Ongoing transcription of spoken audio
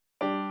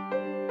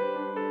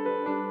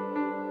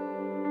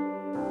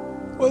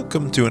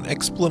Welcome to an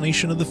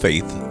explanation of the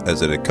faith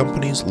as it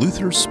accompanies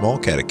Luther's Small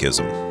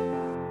Catechism.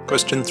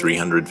 Question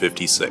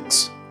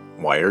 356.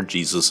 Why are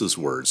Jesus'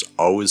 words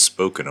always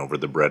spoken over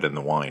the bread and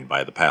the wine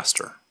by the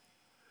pastor?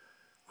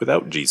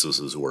 Without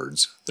Jesus'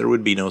 words, there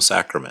would be no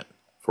sacrament,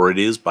 for it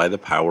is by the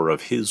power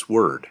of His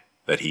word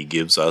that He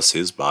gives us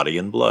His body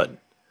and blood.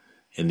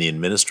 In the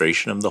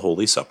administration of the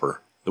Holy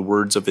Supper, the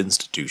words of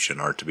institution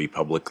are to be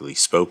publicly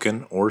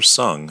spoken or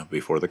sung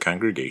before the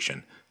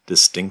congregation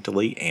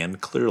distinctly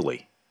and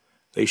clearly.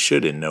 They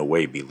should in no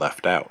way be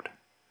left out.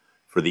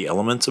 For the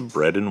elements of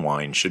bread and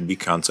wine should be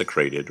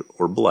consecrated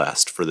or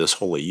blessed for this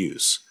holy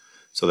use,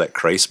 so that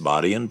Christ's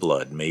body and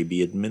blood may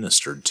be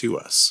administered to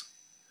us.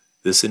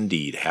 This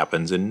indeed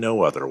happens in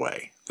no other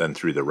way than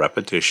through the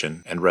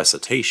repetition and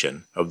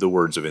recitation of the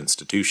words of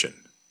institution.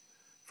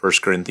 1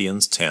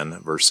 Corinthians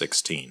 10, verse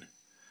 16.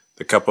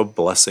 The cup of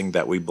blessing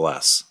that we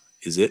bless,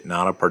 is it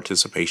not a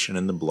participation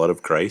in the blood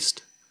of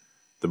Christ?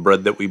 The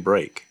bread that we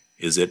break,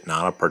 is it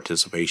not a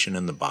participation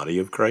in the body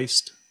of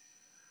Christ?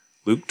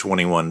 Luke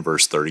 21,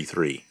 verse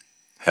 33.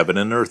 Heaven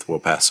and earth will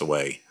pass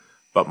away,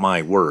 but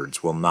my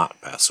words will not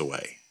pass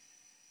away.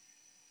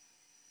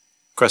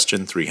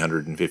 Question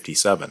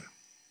 357.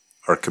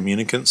 Are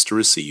communicants to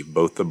receive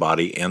both the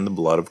body and the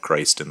blood of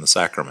Christ in the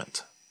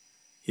sacrament?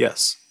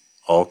 Yes,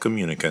 all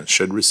communicants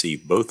should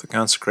receive both the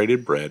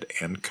consecrated bread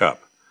and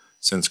cup,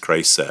 since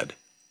Christ said,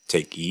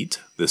 "Take,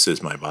 eat, this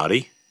is my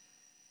body.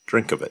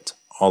 Drink of it,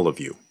 all of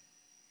you."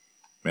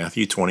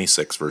 Matthew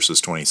 26, verses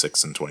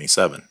 26 and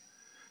 27.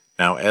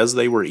 Now as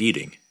they were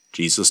eating,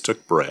 Jesus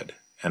took bread,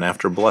 and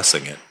after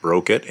blessing it,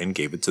 broke it and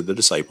gave it to the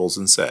disciples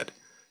and said,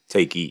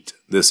 "Take, eat,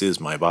 this is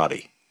my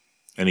body."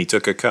 And He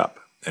took a cup,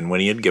 and when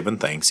He had given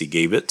thanks, He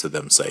gave it to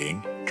them,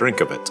 saying,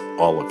 "Drink of it,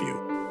 all of you."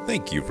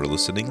 Thank you for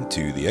listening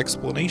to the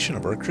explanation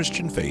of our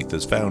Christian faith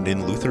as found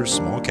in Luther's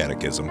Small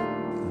Catechism,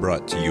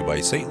 brought to you by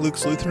St.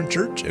 Luke's Lutheran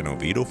Church in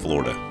Oviedo,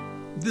 Florida.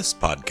 This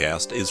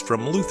podcast is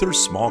from Luther's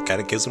Small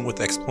Catechism with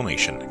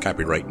Explanation,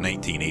 copyright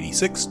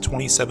 1986,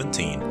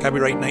 2017,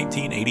 copyright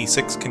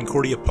 1986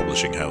 Concordia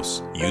Publishing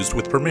House. Used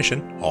with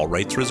permission, all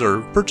rights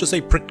reserved. Purchase a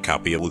print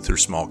copy of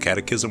Luther's Small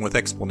Catechism with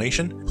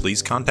Explanation.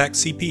 Please contact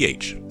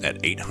CPH at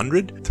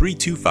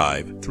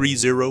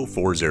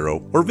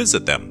 800-325-3040 or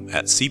visit them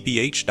at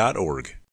cph.org.